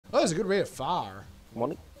Oh, that's a good rate of fire.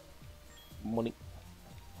 Money. Money.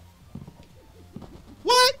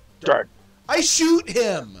 What? Start. I shoot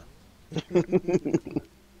him.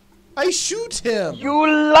 I shoot him. You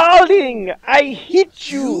lolling! I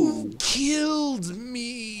hit you! You killed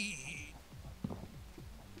me.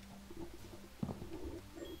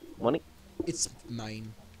 Money. It's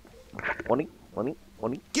mine. Money. Money.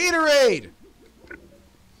 Money. Gatorade.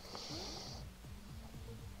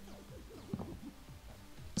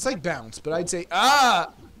 It's like bounce, but I'd say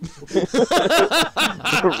ah.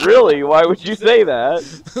 Really? Why would you say that?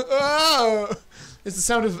 Ah! It's the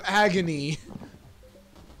sound of agony.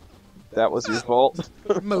 That was your fault.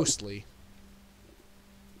 Mostly.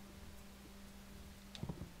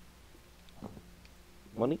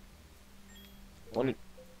 Money. Money.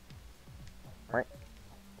 Right.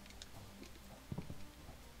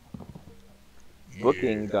 Yeah.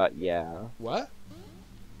 Booking. Yeah. What?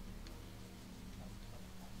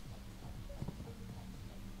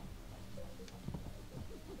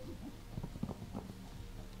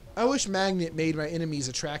 I wish Magnet made my enemies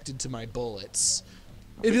attracted to my bullets.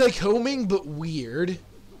 It'd be like homing, but weird.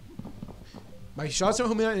 My shots don't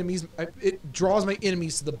home in on enemies. It draws my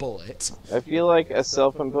enemies to the bullet. I feel like a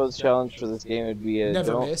self-imposed challenge for this game would be a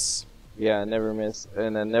Never miss. Yeah, never miss,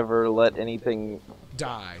 and then never let anything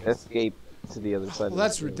Die. escape to the other side. Well,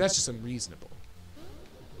 that's just unreasonable.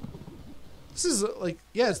 This is like,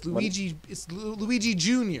 yeah, it's Luigi. It's Luigi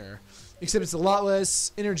Jr. Except it's a lot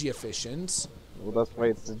less energy efficient. Well, that's why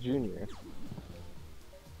it's a junior.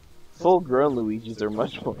 Full-grown Luigis are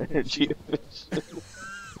much more energy efficient.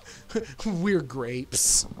 We're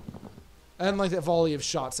grapes. I didn't like that volley of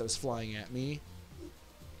shots that was flying at me.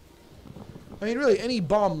 I mean, really, any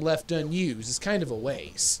bomb left unused is kind of a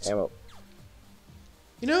waste. Ammo.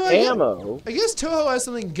 You know, Ammo? I guess Toho has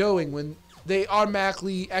something going when they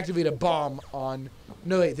automatically activate a bomb on...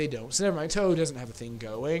 No, wait, they don't. So never mind. Toho doesn't have a thing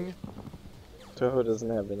going. Toho doesn't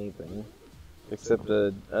have anything. Except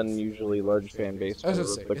an unusually large fan base for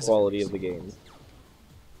the yes, quality of the games.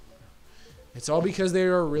 It's all because they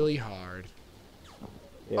are really hard.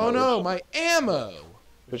 Yeah, Oh no, my ammo!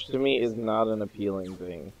 Which to me is not an appealing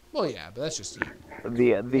thing. Well, yeah, but that's just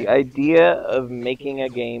you. The idea of making a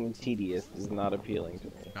game tedious is not appealing to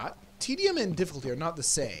me. Not tedium and difficulty are not the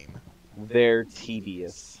same. They're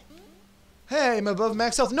tedious. Hey, I'm above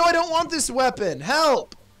max health. No, I don't want this weapon.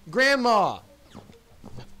 Help, Grandma.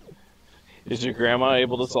 Is your grandma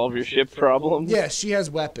able to solve your ship problem? Yes, she has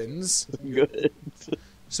weapons. Good.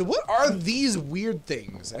 So what are these weird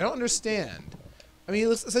things? I don't understand. I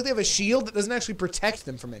mean, it's like they have a shield that doesn't actually protect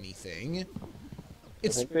them from anything. I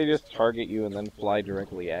think they just target you and then fly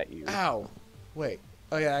directly at you. Ow. Wait.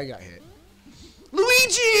 Oh, yeah, I got hit.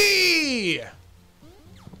 Luigi!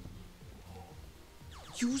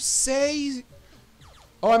 You say...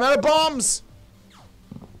 Oh, I'm out of bombs!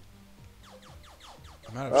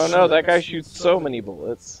 I'm out of Oh no, that guy shoots so many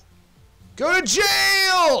bullets. Go to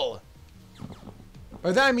jail!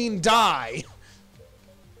 By that I mean die.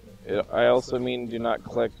 I also mean do not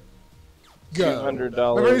collect Go. $200.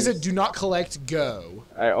 Remember he said do not collect, go.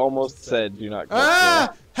 I almost said do not collect.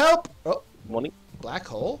 Ah! Help! Oh, Money. black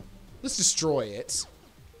hole? Let's destroy it.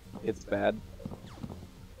 It's bad.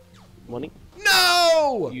 Money.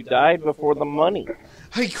 No! You died before the money.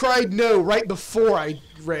 I cried no right before I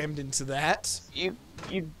rammed into that. You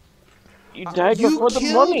died before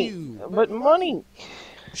the money. But money.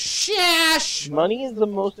 Shash! Money is the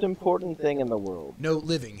most important thing in the world. No,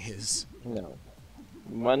 living his. No.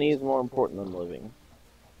 Money is more important than living.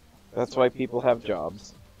 That's why people have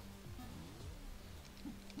jobs.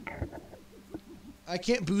 I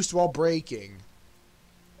can't boost while braking.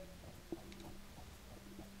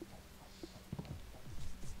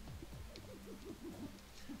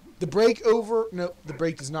 The brake over... No, the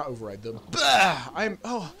brake does not override. The... Bah! I'm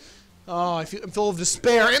I'm full of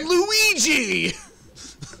despair. And Luigi!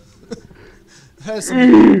 That's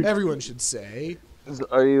something everyone should say.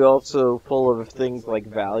 Are you also full of things like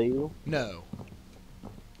value? No.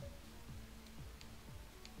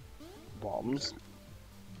 Bombs.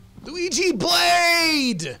 Luigi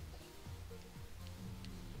Blade!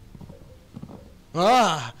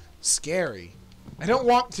 Ah, scary. I don't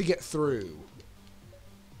want to get through.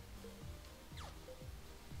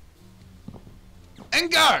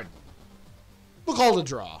 And guard! We'll call it a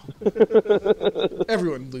draw.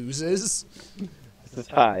 Everyone loses. This is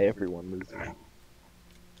high, everyone loses.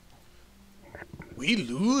 We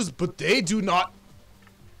lose, but they do not.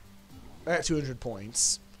 At 200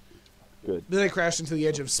 points. Good. Then I crashed into the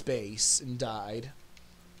edge of space and died.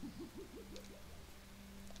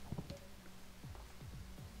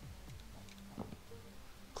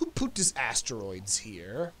 Who put this asteroids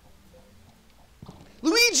here?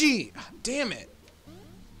 Luigi! Damn it.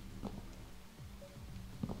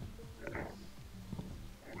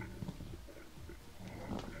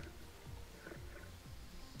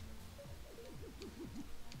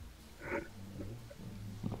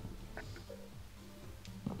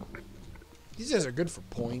 These guys are good for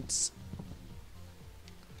points.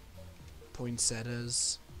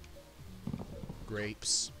 Poinsettias.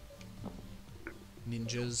 Grapes.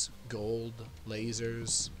 Ninjas. Gold.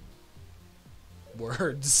 Lasers.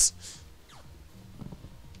 Words.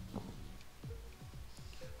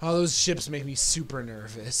 Oh, those ships make me super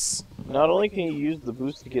nervous. Not only can you use the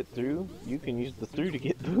boost to get through, you can use the through to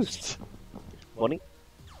get boost. Funny.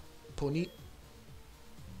 Pony.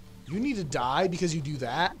 You need to die because you do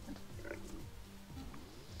that?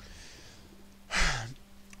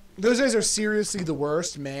 Those guys are seriously the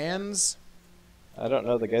worst, mans. I don't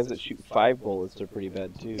know, the guys that shoot 5 bullets are pretty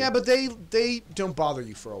bad too. Yeah, but they don't bother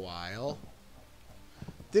you for a while.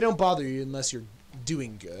 They don't bother you unless you're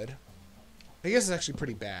doing good. I guess it's actually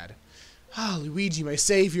pretty bad. Ah, oh, Luigi, my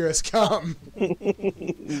savior has come.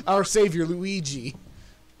 Our savior, Luigi.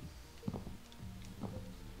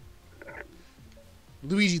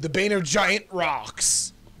 Luigi, the bane of giant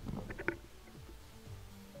rocks.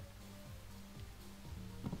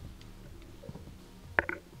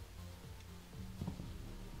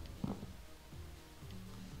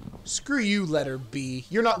 Screw you, letter B.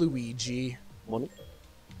 You're not Luigi. Money?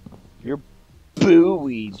 You're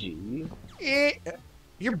Boo-Ouija.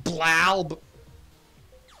 You're Blaub.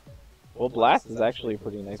 Well, Blast is actually a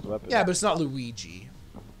pretty nice weapon. Yeah, but it's not Luigi.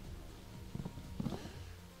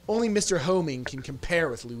 Only Mr. Homing can compare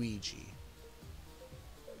with Luigi.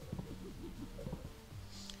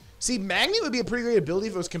 See, Magnet would be a pretty great ability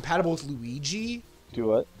if it was compatible with Luigi. Do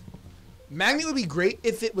what? Magnet would be great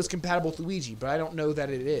if it was compatible with Luigi, but I don't know that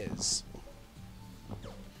it is.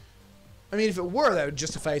 I mean, if it were, that would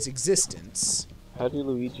justify its existence. How do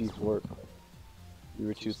Luigi's work? You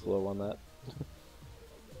were too slow on that.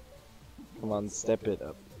 Come on, step it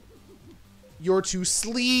up. You're too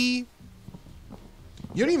slee.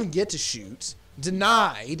 You don't even get to shoot.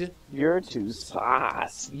 Denied. You're too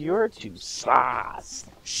sauce. You're too sauce.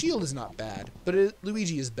 Shield is not bad, but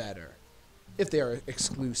Luigi is better. If they are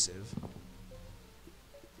exclusive.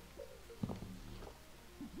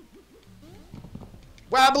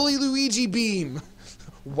 Wabbly Luigi beam.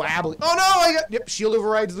 Wabbly. Oh no, I got... Yep, shield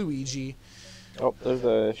overrides Luigi. Oh, there's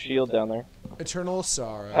a shield down there. Eternal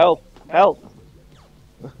sorrow. Help! Help!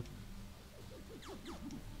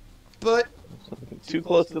 But... Too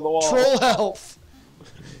close to the wall. Troll health.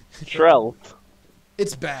 Trell.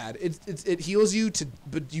 It's bad. It heals you to...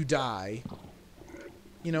 But you die.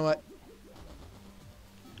 You know what?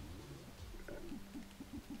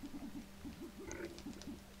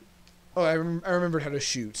 Oh, I remembered how to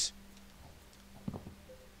shoot.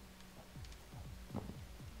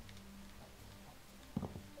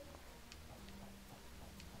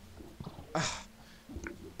 Ah,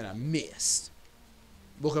 and I missed.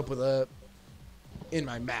 Woke up with a... in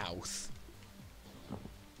my mouth.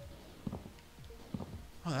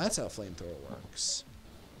 Oh, that's how a flamethrower works.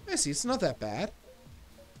 I see, it's not that bad.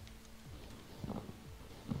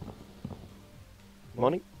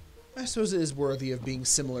 Money? I suppose it is worthy of being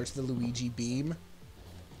similar to the Luigi beam.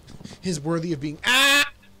 Is worthy of being... Ah!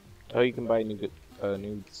 Oh, you can buy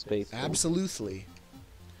new space. Absolutely.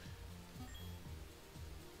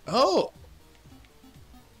 Oh!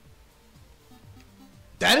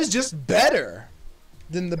 That is just better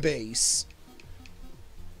than the base.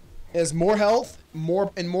 It has more health,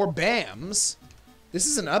 more BAMs. This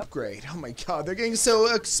is an upgrade. Oh my god, they're getting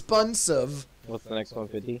so expensive. What's the next one,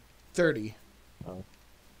 50? 30. Oh.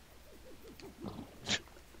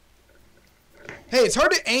 Hey, it's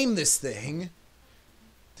hard to aim this thing.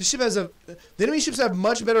 This ship has the enemy ships have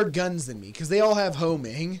much better guns than me because they all have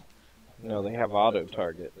homing. No, they have auto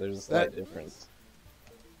target. There's a slight difference.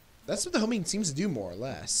 That's what the homing seems to do, more or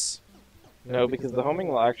less. No, because the homing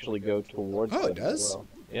will actually go towards. Oh, them it does? as well.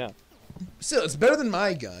 Yeah. Still, it's better than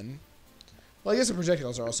my gun. Well, I guess the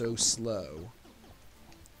projectiles are also slow,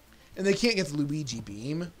 and they can't get the Luigi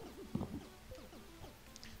beam.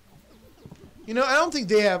 You know, I don't think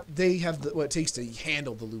they have what it takes to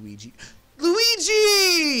handle the Luigi.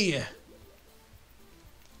 Luigi!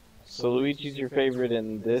 So Luigi's your favorite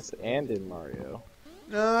in this and in Mario.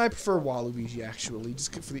 No, I prefer Waluigi actually,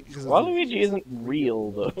 just because Waluigi isn't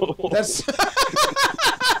real though. That's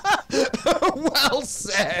well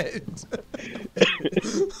said.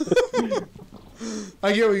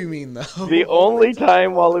 I get what you mean though. The only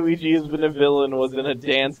time Waluigi has been a villain was in a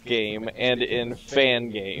dance game and in fan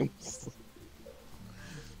games.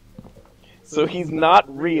 So he's not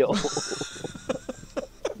real.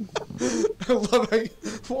 I love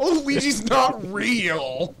how Luigi's not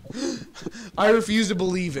real. I refuse to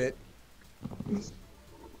believe it.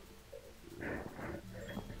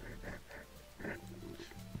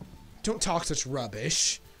 Don't talk such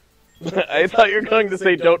rubbish. I thought you were going to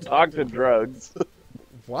say don't talk to drugs.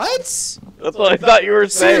 What? That's what I thought you were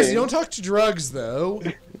saying. Seriously, don't talk to drugs, though.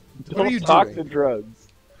 What are you talk doing? to drugs.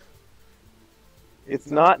 It's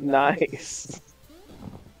not nice.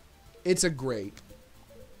 It's a grape.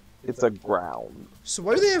 It's a ground. So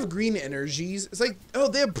why do they have green energies? It's like, oh,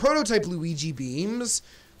 they have prototype Luigi beams.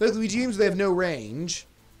 Those Luigi beams, they have no range.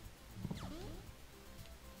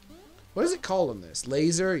 What does it call them this?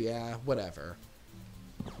 Laser? Yeah, whatever.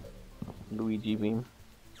 Luigi beam.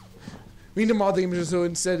 We need to mod the image so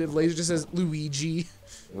instead of laser just says Luigi.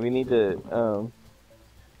 We need to,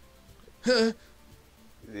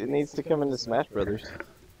 it needs to come into Smash Brothers.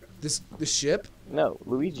 The ship? No,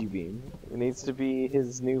 Luigi beam. It needs to be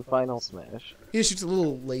his new final Smash. He just shoots a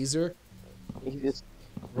little laser. He just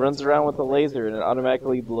runs around with a laser and it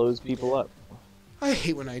automatically blows people up. I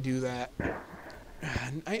hate when I do that.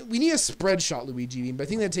 We need a spread shot Luigi beam, but I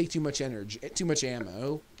think that'd take too much energy, too much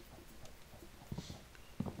ammo.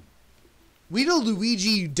 We need a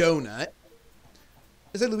Luigi donut.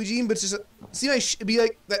 Is that Luigi beam? But it's just see, it'd be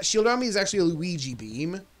like that shield on me is actually a Luigi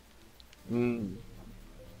beam. Mm.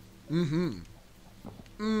 Mm-hmm.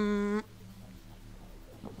 Mm.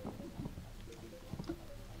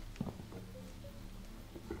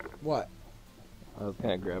 What? I was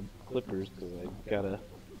gonna grab clippers because I got a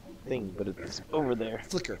thing, but it's over there.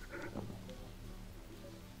 Flicker.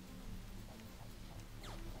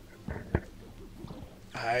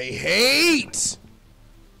 I hate!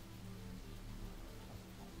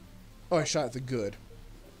 Oh, I shot at the good.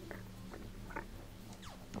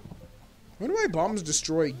 Why do my bombs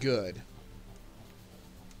destroy good?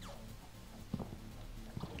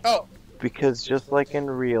 Oh! Because just like in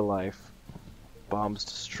real life, bombs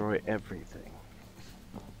destroy everything.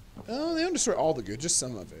 Oh, they don't destroy all the good, just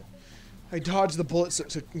some of it. I dodged the bullet so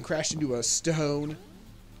and crashed into a stone.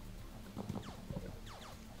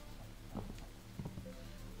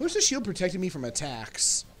 Where's the shield protecting me from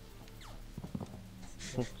attacks?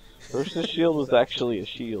 First, the shield was actually a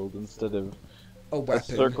shield instead of A a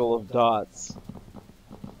weapon. circle of dots.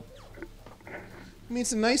 I mean,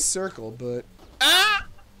 it's a nice circle, but... Ah!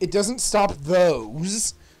 It doesn't stop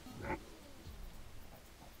those.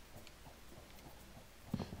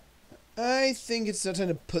 I think it's time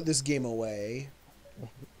to put this game away.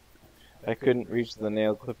 I couldn't reach the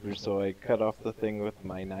nail clipper, so I cut off the thing with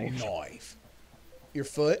my knife. Knife. Your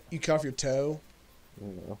foot? You cut off your toe?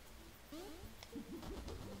 No.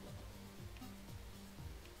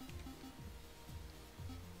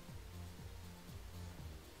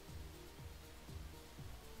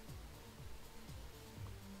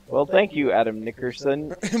 Well, thank you, Adam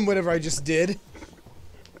Nickerson. Whatever I just did.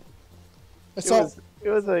 I saw... It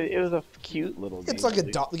was a cute little game. It's like a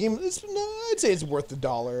dollar. The game. I'd say it's worth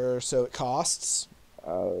 $1 or so. It costs.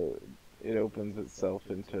 It opens itself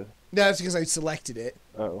into. That's because I selected it.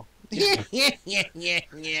 Oh. Yeah.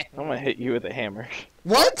 I'm gonna hit you with a hammer.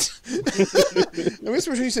 What? I wish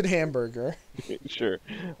you said hamburger. Sure.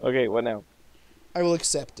 Okay. What now? I will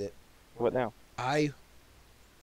accept it. What now? I